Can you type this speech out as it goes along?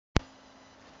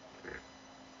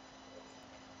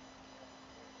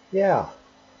Yeah,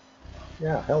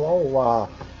 yeah, hello.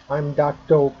 I'm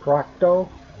DOCTO PROCTO,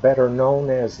 better known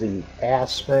as the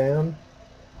Ass Man.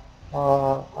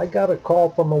 I got a call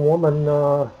from a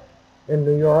woman in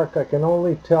New York. I can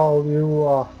only tell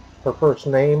you her first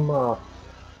name.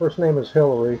 First name is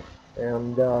Hillary,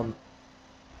 and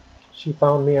she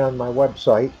found me on my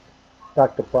website,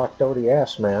 Dr. Procto, the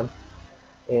Ass Man,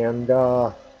 and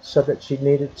said that she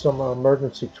needed some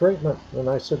emergency treatment. And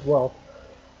I said, well,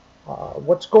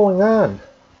 what's going on?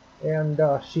 And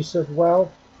she said,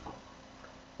 well,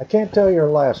 I can't tell you her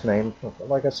last name.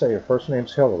 Like I say, her first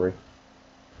name's Hillary.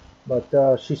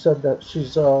 But she said that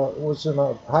she's was in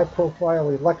a high-profile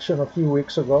election a few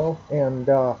weeks ago, and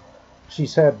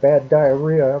she's had bad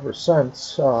diarrhea ever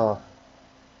since.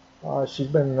 She's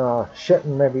been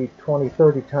shitting maybe 20,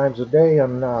 30 times a day,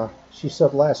 and she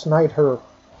said last night her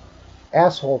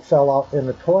asshole fell out in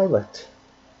the toilet.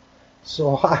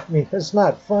 So I mean, it's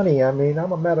not funny. I mean,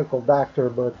 I'm a medical doctor,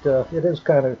 but it is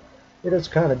kind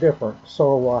of different.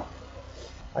 So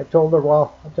I told her,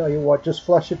 well, I'll tell you what, just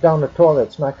flush it down the toilet.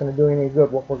 It's not going to do any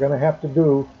good. What we're going to have to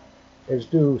do is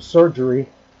do surgery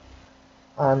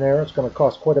on there. It's going to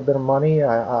cost quite a bit of money.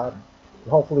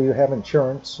 Hopefully you have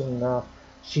insurance. And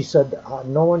she said,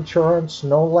 no insurance,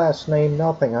 no last name,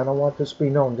 nothing. I don't want this to be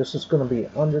known. This is going to be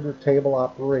under the table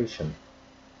operation.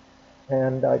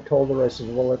 And I told her, I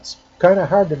said, well, it's kind of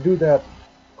hard to do that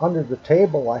under the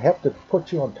table. I have to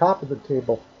put you on top of the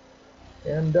table.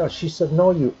 And she said,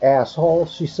 no, you asshole.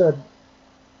 She said,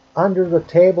 under the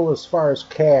table as far as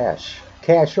cash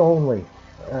only.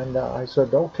 And I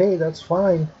said, okay, that's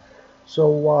fine.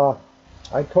 So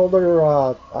I told her,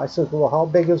 I said, well, how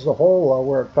big is the hole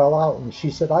where it fell out? And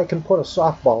she said, I can put a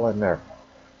softball in there.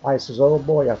 I says, oh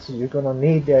boy, I said, you're going to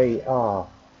need a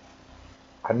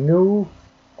new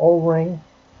O-ring,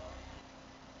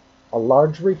 a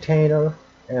large retainer,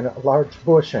 and a large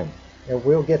bushing. And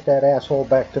we'll get that asshole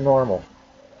back to normal.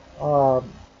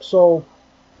 So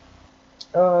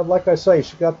like I say,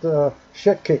 she got the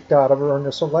shit kicked out of her in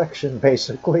this election,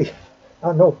 basically.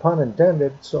 No pun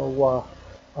intended. So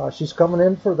she's coming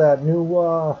in for that new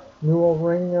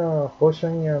O-ring,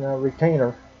 bushing, and a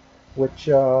retainer, which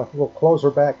will close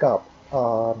her back up.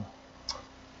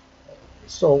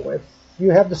 So if you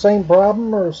have the same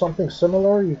problem or something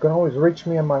similar, you can always reach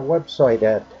me on my website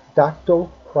at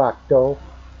Docto Procto,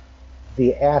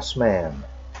 the Ass Man.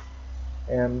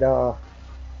 And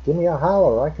give me a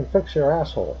holler. I can fix your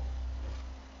asshole.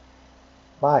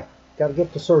 Bye. Gotta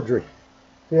get to surgery.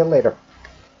 See you later.